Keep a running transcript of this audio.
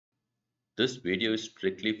This video is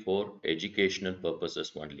strictly for educational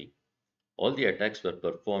purposes only. All the attacks were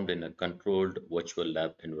performed in a controlled virtual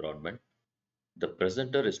lab environment. The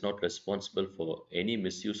presenter is not responsible for any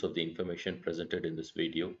misuse of the information presented in this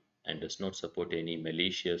video and does not support any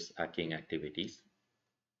malicious hacking activities.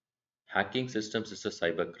 Hacking systems is a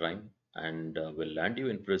cybercrime and will land you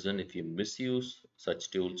in prison if you misuse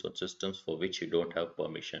such tools or systems for which you don't have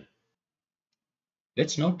permission.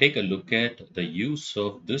 Let's now take a look at the use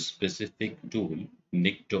of this specific tool,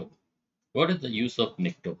 Nikto. What is the use of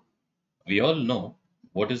Nikto? We all know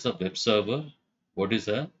what is a web server, what is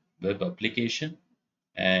a web application,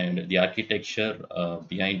 and the architecture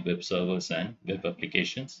behind web servers and web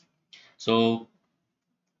applications. So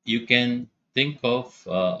you can think of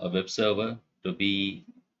a web server to be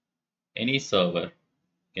any server,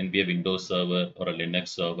 can be a Windows server or a Linux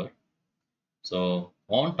server. So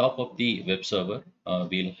on top of the web server,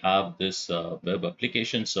 we'll have this web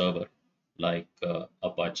application server like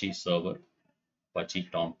Apache server, Apache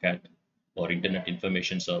Tomcat, or Internet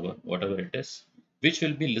Information Server, whatever it is, which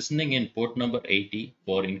will be listening in port number 80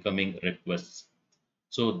 for incoming requests.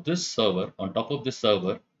 So this server, on top of this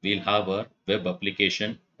server, we'll have a web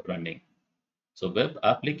application running. So web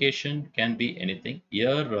application can be anything.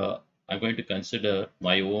 Here, I'm going to consider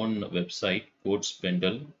my own website,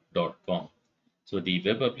 codespindle.com. So the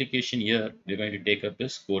web application here, we're going to take up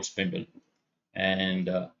is CodeSpindle, and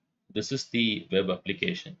this is the web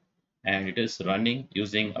application, and it is running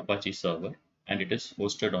using Apache server, and it is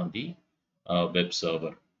hosted on the web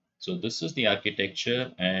server. So this is the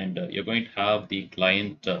architecture, and you're going to have the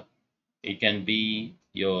client. It can be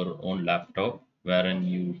your own laptop, wherein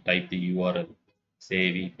you type the URL.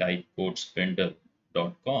 Say we type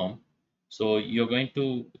codespindle.com. So you're going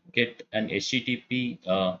to get an HTTP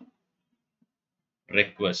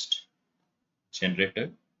request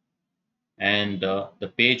generated, and the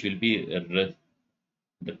page will be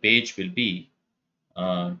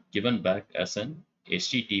given back as an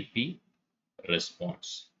HTTP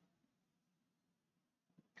response.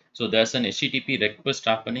 So there's an HTTP request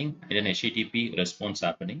happening and an HTTP response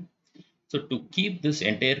happening. So to keep this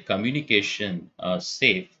entire communication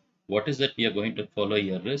safe, what is that we are going to follow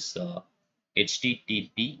here is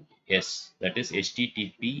HTTPS, that is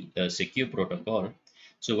HTTP secure protocol.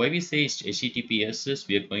 So why we say HTTPS is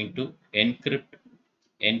we are going to encrypt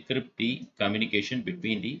the communication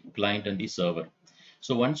between the client and the server.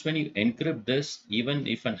 So once when you encrypt this, even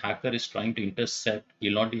if an hacker is trying to intercept,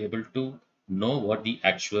 you'll not be able to know what the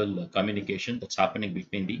actual communication that's happening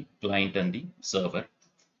between the client and the server.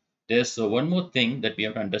 There's one more thing that we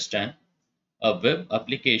have to understand. A web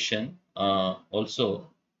application also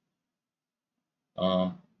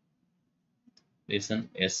uh, is an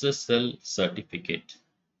SSL certificate.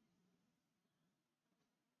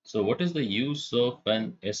 So what is the use of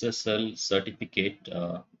an SSL certificate?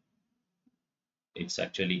 It's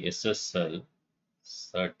actually SSL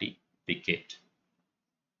certificate.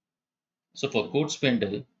 So for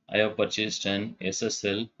CodeSpindle, I have purchased an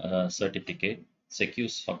SSL certificate, secure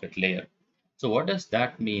socket layer. So what does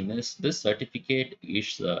that mean is this certificate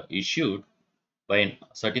is issued by a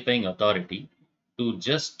certifying authority to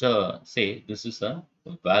just say this is a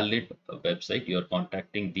valid website. You are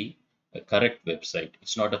contacting the correct website.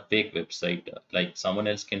 It's not a fake website. Like someone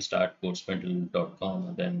else can start codespindle.com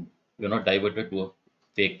and then you're not diverted to a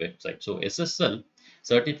fake website. So SSL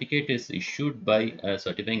certificate is issued by a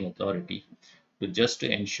certifying authority to just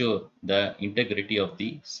to ensure the integrity of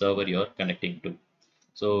the server you're connecting to.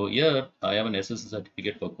 So here I have an SSL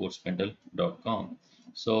certificate for codespindle.com.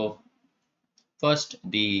 So first,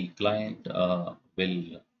 the client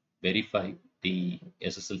will verify the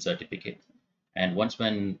SSL certificate. And once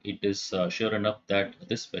when it is sure enough that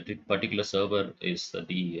this particular server is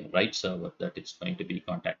the right server that it's going to be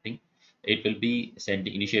contacting, it will be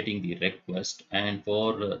initiating the request. And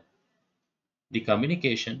for the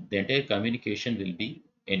communication, the entire communication will be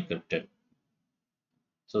encrypted.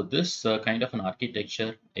 So this kind of an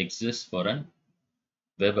architecture exists for an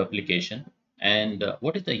web application. And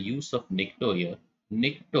what is the use of Nikto here?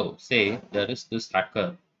 Nikto, say there is this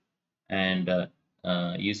hacker and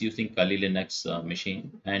is using Kali Linux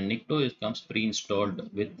machine, and Nikto comes pre-installed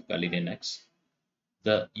with Kali Linux.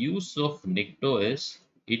 The use of Nikto is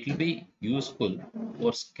it will be useful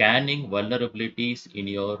for scanning vulnerabilities in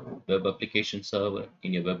your web application server,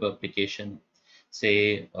 in your web application,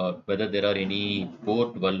 say whether there are any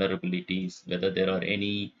port vulnerabilities, whether there are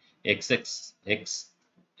any XSS,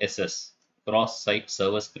 cross-site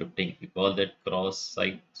server scripting. We call that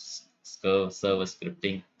cross-site server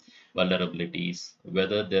scripting vulnerabilities,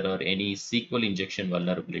 whether there are any SQL injection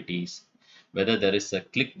vulnerabilities, whether there is a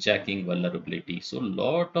click jacking vulnerability. So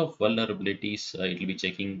lot of vulnerabilities it will be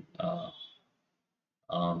checking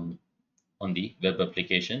um, on the web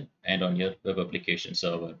application and on your web application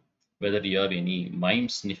server, whether you have any MIME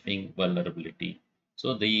sniffing vulnerability.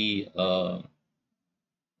 So the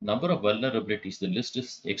number of vulnerabilities, the list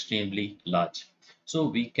is extremely large. So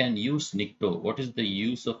we can use Nikto. What is the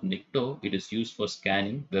use of Nikto? It is used for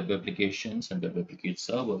scanning web applications and web application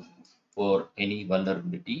servers for any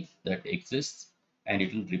vulnerability that exists, and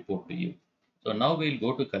it will report to you. So now we'll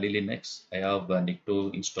go to Kali Linux. I have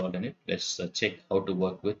Nikto installed in it. Let's check how to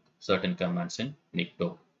work with certain commands in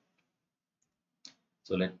Nikto.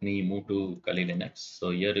 So let me move to Kali Linux.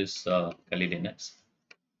 So here is Kali Linux,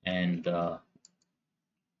 and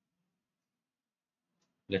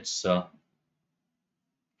let's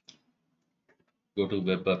go to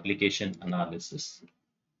web application analysis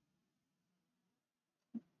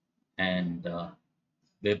and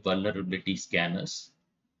web vulnerability scanners.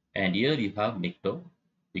 And here you have Nikto.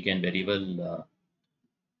 You can very well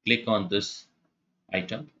click on this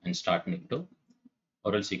item and start Nikto,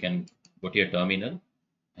 or else you can go to your terminal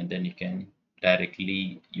and then you can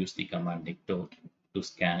directly use the command Nikto to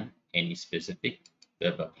scan any specific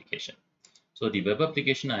web application. So the web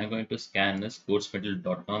application I'm going to scan is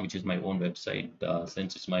codespindle.com, which is my own website.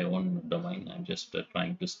 Since it's my own domain, I'm just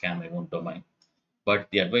trying to scan my own domain. But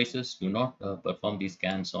the advice is do not perform these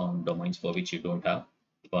scans on domains for which you don't have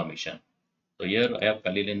permission. So here I have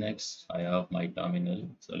Kali Linux, I have my terminal.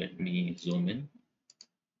 So let me zoom in,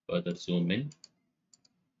 further zoom in,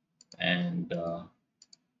 and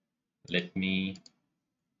let me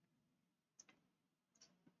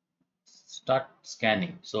start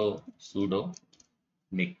scanning. So sudo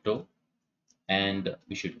nikto, and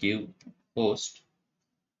we should give host,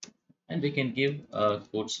 and we can give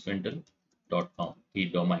codespindle.com, the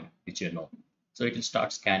domain which you know. So it will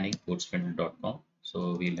start scanning codespindle.com.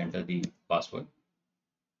 So we'll enter the password.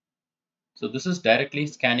 So this is directly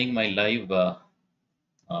scanning my live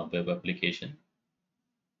web application.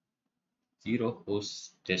 Zero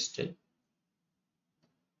host tested.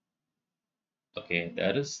 Okay,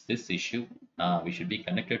 there is this issue. We should be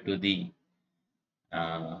connected to the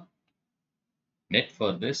uh, net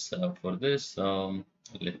for this.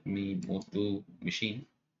 Let me move to machine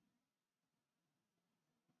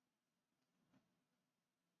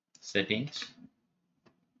settings.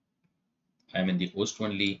 I'm in the host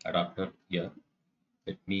only adapter here.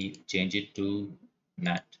 Let me change it to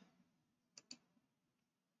NAT.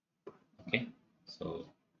 Okay, so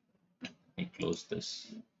let me close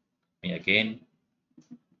this. Again,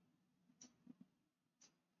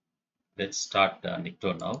 let's start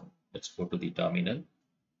Nikto now. Let's go to the terminal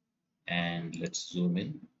and let's zoom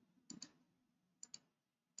in.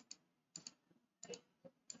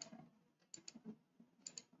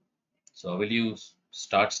 So will you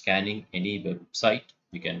start scanning any website?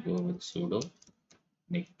 You can go with sudo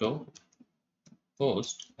nikto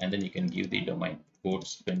host, and then you can give the domain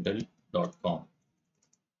codespindle.com.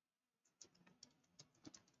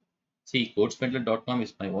 See, codespindle.com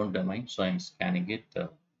is my own domain, so I'm scanning it.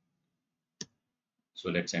 So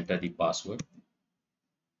let's enter the password.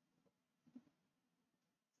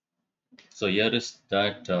 So here is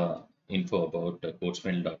that info about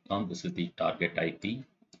codespindle.com. This is the target IP,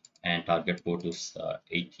 and target port is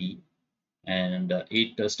 80. And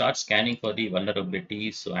it starts scanning for the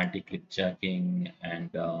vulnerabilities, so anti-click jacking, and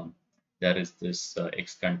there is this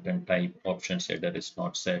X content type option set that is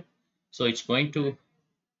not set. So it's going to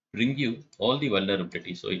bring you all the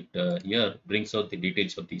vulnerabilities. So it here brings out the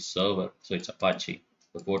details of the server. So it's Apache,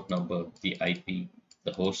 the port number, the IP,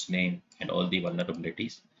 the host name, and all the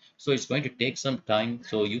vulnerabilities. So it's going to take some time.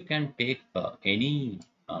 So you can take any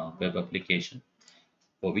web application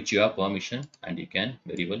for which you have permission, and you can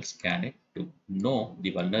very well scan it to know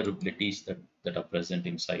the vulnerabilities that are present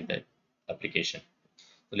inside that application.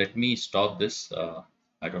 So let me stop this.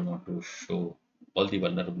 I don't want to show all the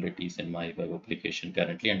vulnerabilities in my web application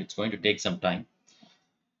currently, and it's going to take some time.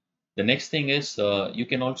 The next thing is you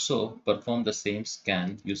can also perform the same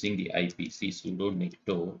scan using the IPC sudo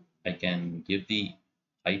nikto. I can give the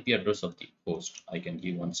IP address of the host. I can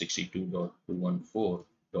give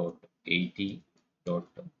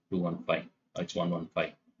 162.214.80.215. It's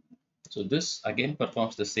 115. So this again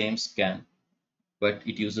performs the same scan, but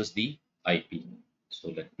it uses the IP. So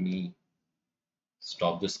let me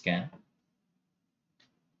stop the scan.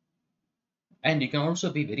 And you can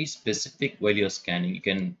also be very specific while you're scanning. You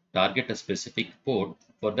can target a specific port.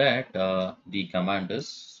 For that, the command is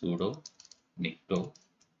sudo nikto,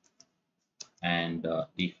 and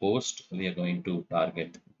the host we are going to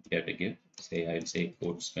target here to give. Say I'll say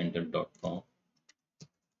codespindle.com,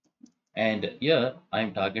 And here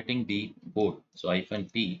I'm targeting the port. So hyphen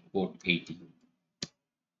T port 80.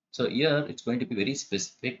 So here it's going to be very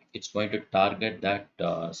specific. It's going to target that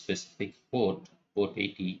specific port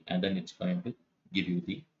 80, and then it's going to give you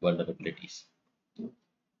the vulnerabilities.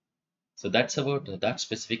 So that's about that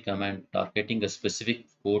specific command targeting a specific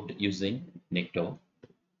port using Nikto.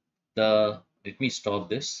 Let me stop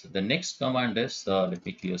this. The next command is let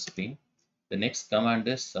me clear screen. The next command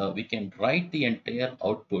is we can write the entire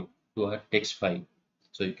output to a text file.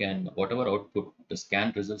 So you can whatever output the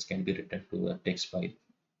scan results can be written to a text file.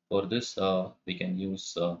 For this, we can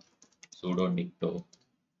use sudo nikto,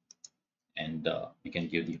 and we can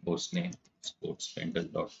give the host name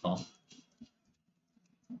sportsrendel.com,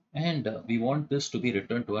 and we want this to be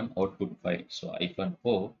returned to an output file. So hyphen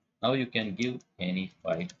o. Now you can give any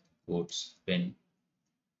file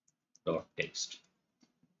sportspen.txt.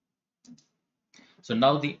 So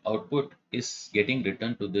now the output is getting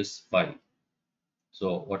returned to this file.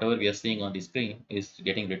 So whatever we are seeing on the screen is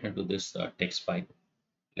getting written to this text file.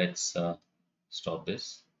 Let's stop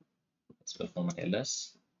this. Let's perform an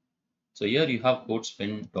ls. So here you have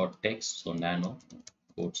codespin.txt, so nano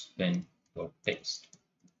codespin.txt.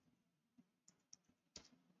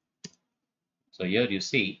 So here you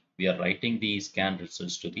see we are writing the scan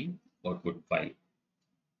results to the output file.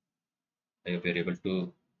 I hope you're able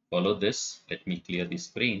to follow this. Let me clear the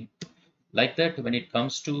screen. Like that, when it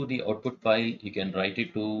comes to the output file, you can write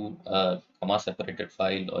it to a comma separated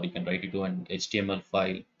file, or you can write it to an HTML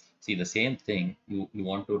file. See the same thing, you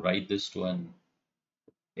want to write this to an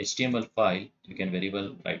HTML file, you can very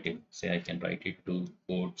well write it. Say I can write it to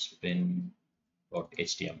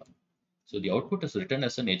codespin.html. So the output is written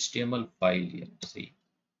as an HTML file here. See,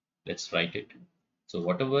 let's write it. So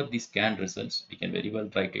whatever the scan results, we can very well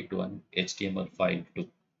write it to an HTML file too.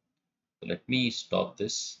 So let me stop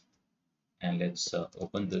this, and let's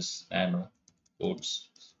open this nano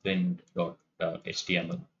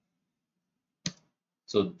codespin.html.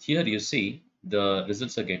 So here you see the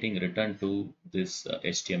results are getting returned to this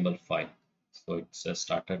HTML file. So it's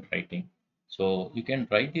started writing. So you can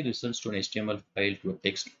write the results to an HTML file, to a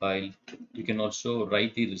text file. You can also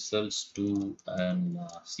write the results to an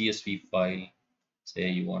CSV file. Say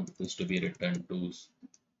you want this to be returned to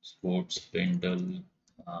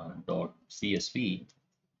sportspindle.csv.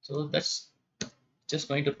 So that's just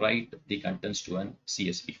going to write the contents to an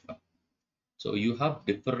CSV file. So you have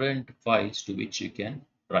different files to which you can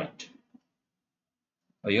write.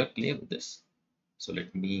 Are you clear with this? So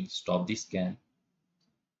let me stop the scan,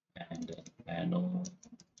 and nano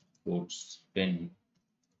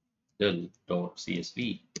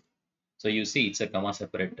codespindle.csv. So you see it's a comma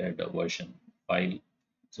separated version file.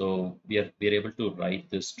 So we are able to write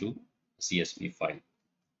this to CSV file.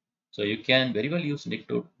 So you can very well use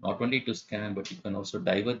Nikto not only to scan, but you can also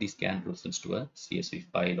divert the scan results to a CSV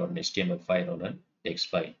file or an HTML file or a text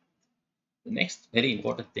file. The next very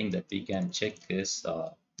important thing that we can check is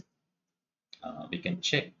we can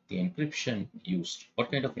check the encryption used.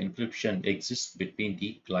 What kind of encryption exists between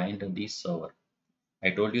the client and the server?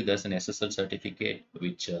 I told you there's an SSL certificate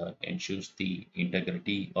which ensures the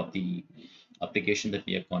integrity of the application that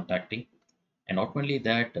we are contacting. And not only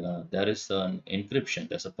that, there is an encryption.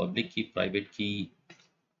 There's a public key, private key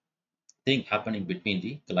thing happening between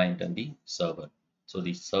the client and the server. So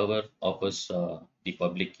the server offers the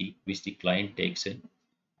public key, which the client takes in,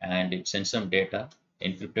 and it sends some data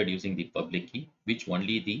encrypted using the public key, which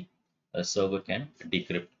only the server can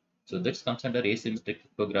decrypt. So this comes under asymmetric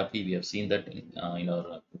cryptography. We have seen that in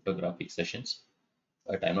our cryptographic sessions,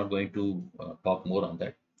 but I'm not going to talk more on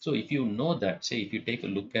that. So if you know that, say if you take a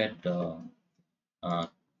look at uh,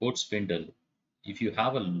 code spindle, if you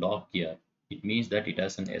have a lock here, it means that it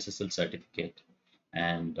has an SSL certificate,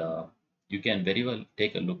 and you can very well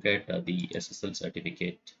take a look at the SSL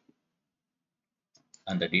certificate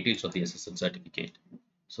and the details of the SSL certificate.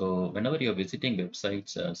 So whenever you're visiting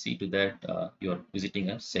websites, see to that you're visiting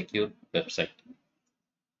a secure website.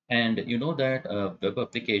 And you know that a web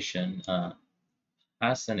application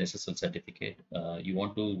has an SSL certificate. You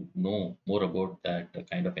want to know more about that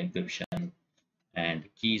kind of encryption and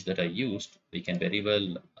keys that are used, we can very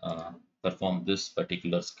well perform this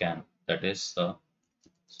particular scan. That is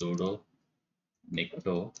sudo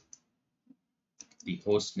nikto, the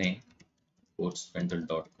host name,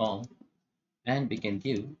 codespindle.com, and we can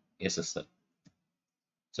give SSL.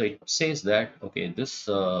 So it says that, okay, this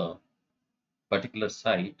particular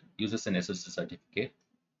site uses an SSL certificate,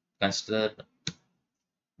 consider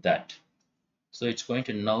that. So it's going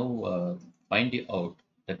to now find out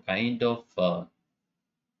the kind of,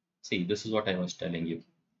 see, this is what I was telling you.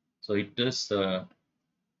 So it is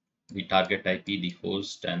the target IP, the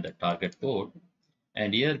host, and the target port.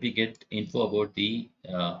 And here we get info about the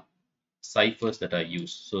ciphers that are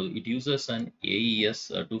used. So it uses an AES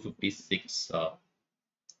 256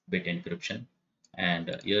 bit encryption.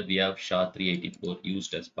 And here we have SHA-384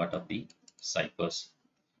 used as part of the ciphers.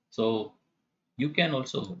 So you can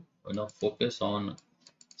also focus on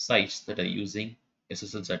sites that are using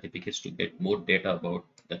SSL certificates to get more data about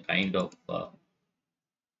the kind of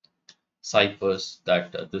ciphers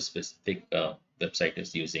that this specific website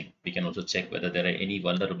is using. We can also check whether there are any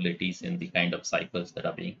vulnerabilities in the kind of ciphers that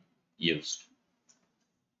are being used.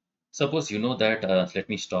 Suppose you know that, let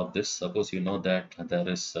me stop this. Suppose you know that there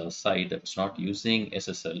is a site that's not using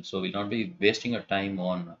SSL, so we'll not be wasting our time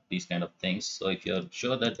on these kind of things. So if you're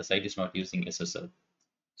sure that the site is not using SSL,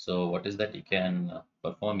 so what is that you can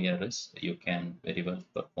perform here is you can very well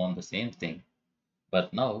perform the same thing,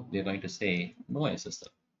 but now we're going to say no SSL.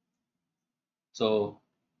 So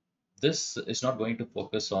this is not going to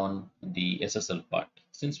focus on the SSL part.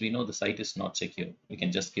 Since we know the site is not secure, we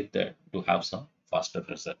can just skip that to have some faster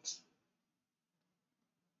results.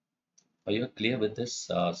 Are you clear with this?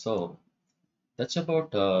 So that's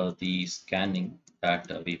about the scanning that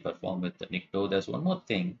we perform with the Nikto. There's one more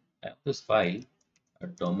thing. I have this file,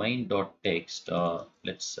 domain.txt.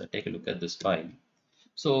 Let's take a look at this file.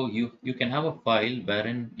 So you can have a file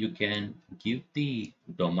wherein you can give the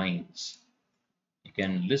domains. You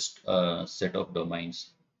can list a set of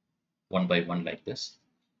domains one by one like this,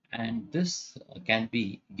 and this can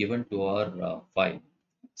be given to our file.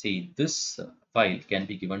 See, this file can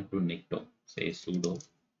be given to Nikto. Say sudo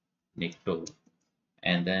Nikto,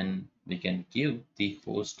 and then we can give the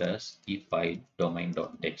host as the file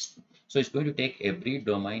domain.txt. So it's going to take every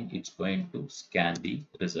domain, it's going to scan the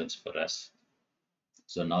results for us.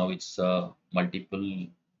 So now it's multiple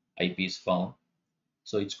IPs found.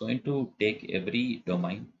 So it's going to take every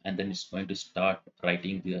domain and then it's going to start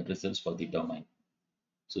writing the results for the domain.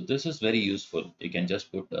 So this is very useful. You can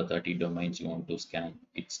just put 30 domains you want to scan.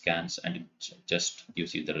 It scans and it just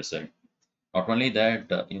gives you the result. Not only that,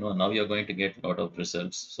 now you're going to get a lot of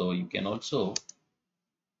results. So you can also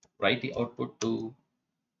write the output to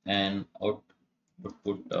an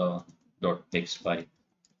output dot text file.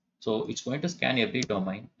 So it's going to scan every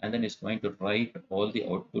domain and then it's going to write all the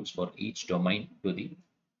outputs for each domain to the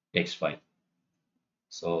text file.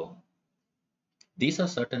 So these are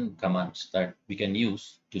certain commands that we can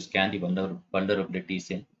use to scan the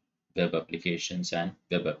vulnerabilities in web applications and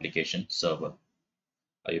web application server.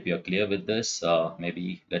 I hope you're clear with this.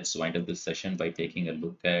 Maybe let's wind up this session by taking a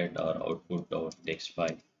look at our output or text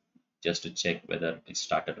file just to check whether it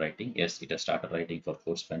started writing. Yes, it has started writing for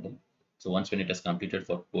quote spindle. So once when it has completed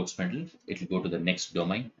for quote spindle, it will go to the next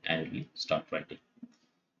domain and it will start writing.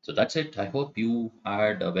 So that's it. I hope you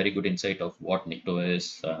had a very good insight of what Nikto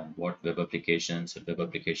is, what web applications, web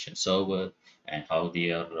application server, and how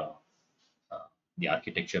they are the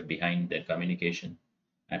architecture behind their communication,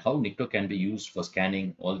 and how Nikto can be used for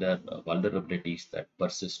scanning all the vulnerabilities that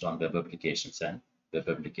persist on web applications and web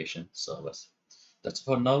application servers. That's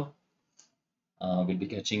for now. We'll be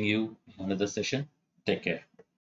catching you in another session. Take care.